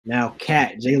Now,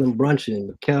 Cat, Jalen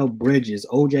Brunson, Mikal Bridges,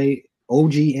 OG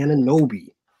Anunoby.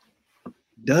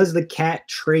 Does the Cat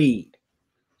trade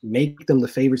make them the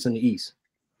favorites in the East?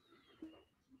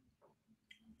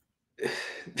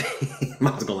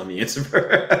 Mine's gonna let me answer.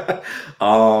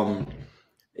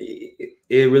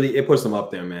 It puts them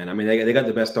up there, man. I mean, they got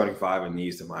the best starting five in the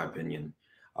East, in my opinion,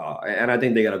 and I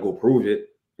think they got to go prove it.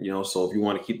 So if you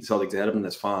want to keep the Celtics ahead of them,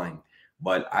 that's fine.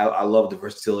 But I love the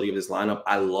versatility of this lineup.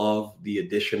 I love the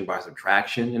addition by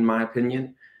subtraction, in my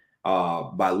opinion,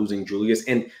 by losing Julius,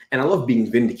 and I love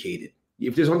being vindicated.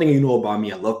 If there's one thing you know about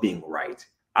me, I love being right.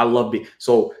 I love being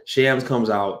so. Shams comes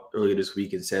out earlier this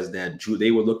week and says that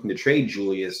they were looking to trade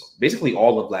Julius basically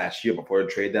all of last year before the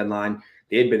trade deadline.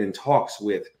 They had been in talks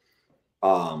with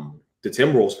the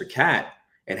Timberwolves for Cat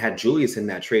and had Julius in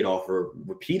that trade offer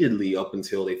repeatedly up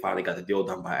until they finally got the deal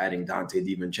done by adding Dante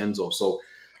DiVincenzo. So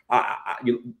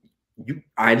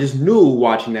I just knew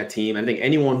watching that team. I think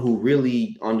anyone who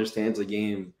really understands the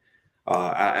game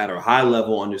at a high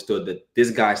level understood that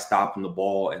this guy stopping the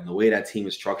ball and the way that team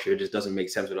is structured just doesn't make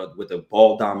sense with a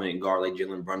ball dominant guard like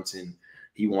Jalen Brunson.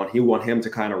 He want him to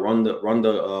kind of run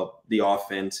the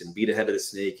offense and beat ahead of the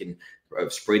snake and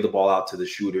spray the ball out to the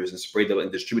shooters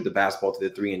and distribute the basketball to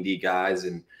the 3-and-D guys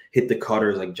and hit the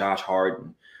cutters like Josh Hart.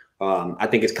 And, I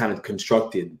think it's kind of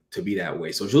constructed to be that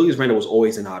way. So Julius Randle was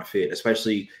always an odd fit,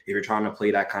 especially if you're trying to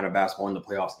play that kind of basketball in the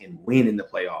playoffs and win in the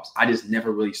playoffs. I just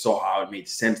never really saw how it made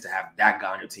sense to have that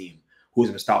guy on your team who's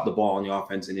going to stop the ball on the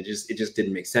offense, and it just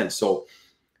didn't make sense. So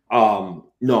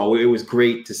no, it was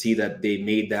great to see that they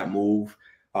made that move.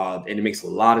 And it makes a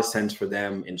lot of sense for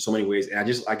them in so many ways. And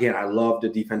I love the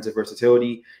defensive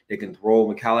versatility. They can throw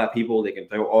Mikal at people. They can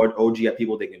throw OG at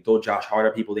people. They can throw Josh Hart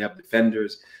at people. They have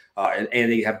defenders. And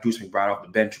they have Deuce McBride off the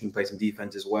bench who can play some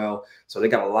defense as well. So they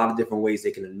got a lot of different ways they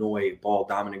can annoy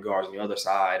ball-dominant guards on the other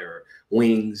side or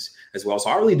wings as well. So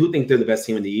I really do think they're the best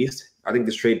team in the East. I think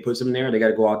this trade puts them there. They got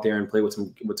to go out there and play with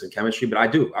some chemistry. But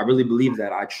I really believe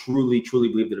that. I truly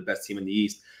believe they're the best team in the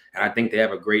East. And I think they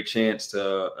have a great chance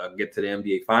to get to the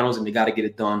NBA Finals, and they got to get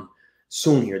it done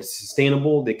soon here. It's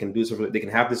sustainable. They can do something. They can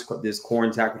have this core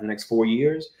intact for the next 4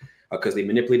 years because they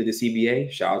manipulated the CBA.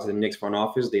 Shout out to the Knicks front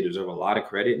office. They deserve a lot of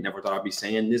credit. Never thought I'd be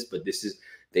saying this, but this is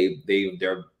they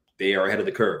are ahead of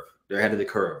the curve. They're ahead of the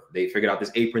curve. They figured out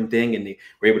this apron thing, and they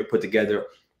were able to put together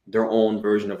their own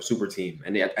version of a super team.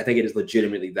 And I think it is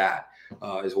legitimately that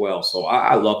as well. So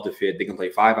I love the fit. They can play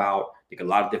 5 out. They got a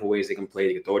lot of different ways they can play.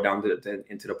 They can throw it down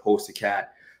into the post to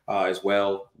Cat as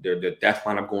well. Their depth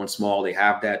lineup going small. They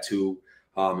have that too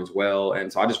as well.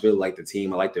 And so I just really like the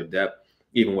team. I like their depth,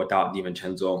 even without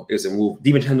DiVincenzo. It's a move.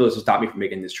 DiVincenzo doesn't stop me from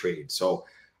making this trade. So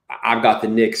I've got the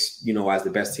Knicks, as the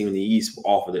best team in the East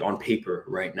on paper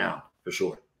right now, for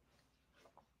sure.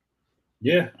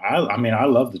 Yeah, I mean, I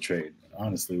love the trade,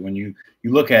 honestly. When you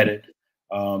look at it,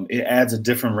 it adds a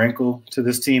different wrinkle to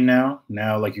this team now.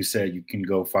 Now, like you said, you can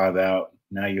go 5 out.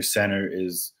 Now your center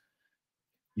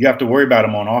you have to worry about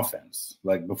him on offense.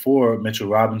 Like before, Mitchell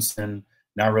Robinson,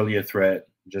 not really a threat,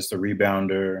 just a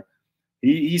rebounder.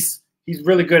 He's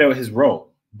really good at his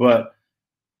role. But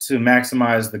to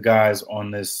maximize the guys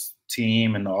on this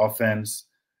team and the offense,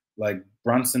 like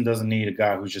Brunson doesn't need a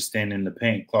guy who's just standing in the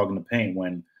paint, clogging the paint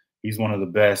when he's one of the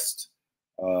best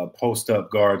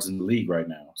post-up guards in the league right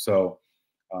now. So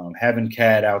having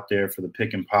Cat out there for the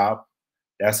pick and pop,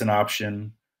 that's an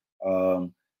option.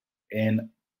 And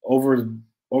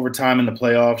over time in the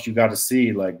playoffs, you got to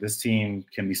see like this team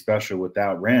can be special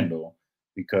without Randall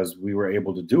because we were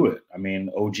able to do it. I mean,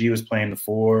 OG was playing the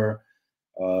 4,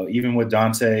 even with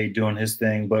Dante doing his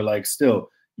thing, but like still,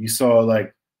 you saw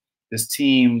like this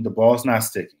team, the ball's not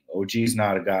sticking. OG's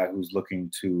not a guy who's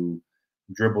looking to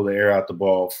dribble the air out the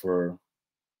ball for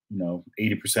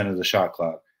 80% of the shot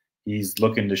clock. He's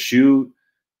looking to shoot.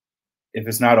 If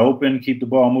it's not open, keep the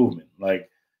ball moving. Like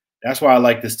that's why I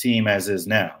like this team as is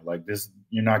now. Like this,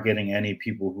 you're not getting any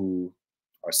people who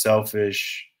are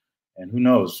selfish. And who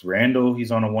knows? Randall,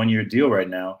 he's on a 1-year deal right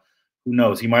now. Who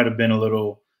knows? He might have been a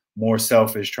little more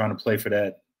selfish trying to play for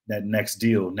that next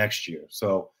deal next year.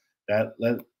 So that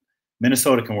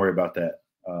Minnesota can worry about that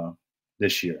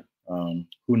this year.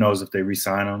 Who knows if they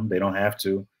re-sign him? They don't have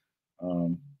to.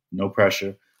 No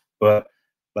pressure. But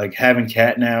like having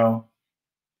Cat now,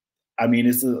 I mean,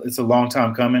 it's a long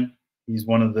time coming. He's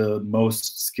one of the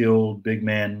most skilled big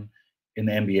men in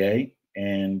the NBA,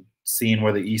 and seeing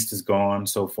where the East has gone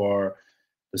so far,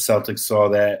 the Celtics saw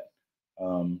that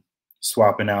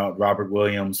swapping out Robert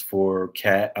Williams for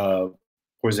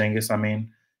Porzingis. I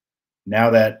mean, now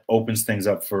that opens things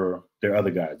up for their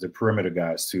other guys, their perimeter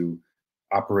guys, to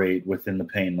operate within the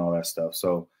paint and all that stuff.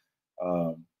 So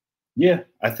Yeah,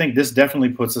 I think this definitely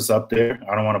puts us up there.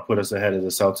 I don't want to put us ahead of the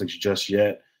Celtics just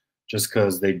yet, just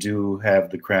because they do have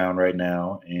the crown right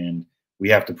now, and we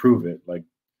have to prove it. Like,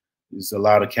 there's a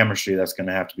lot of chemistry that's going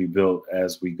to have to be built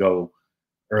as we go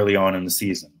early on in the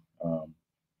season.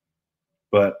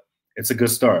 But it's a good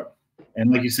start.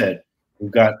 And like you said,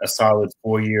 we've got a solid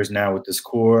 4 years now with this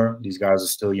core. These guys are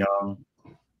still young.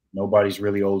 Nobody's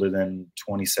really older than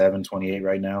 27, 28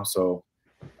 right now. So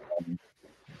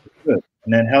it's good.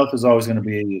 And then health is always going to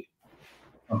be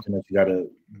something that you got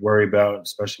to worry about,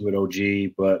 especially with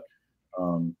OG. But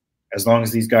as long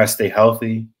as these guys stay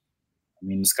healthy, I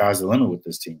mean, the sky's the limit with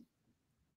this team.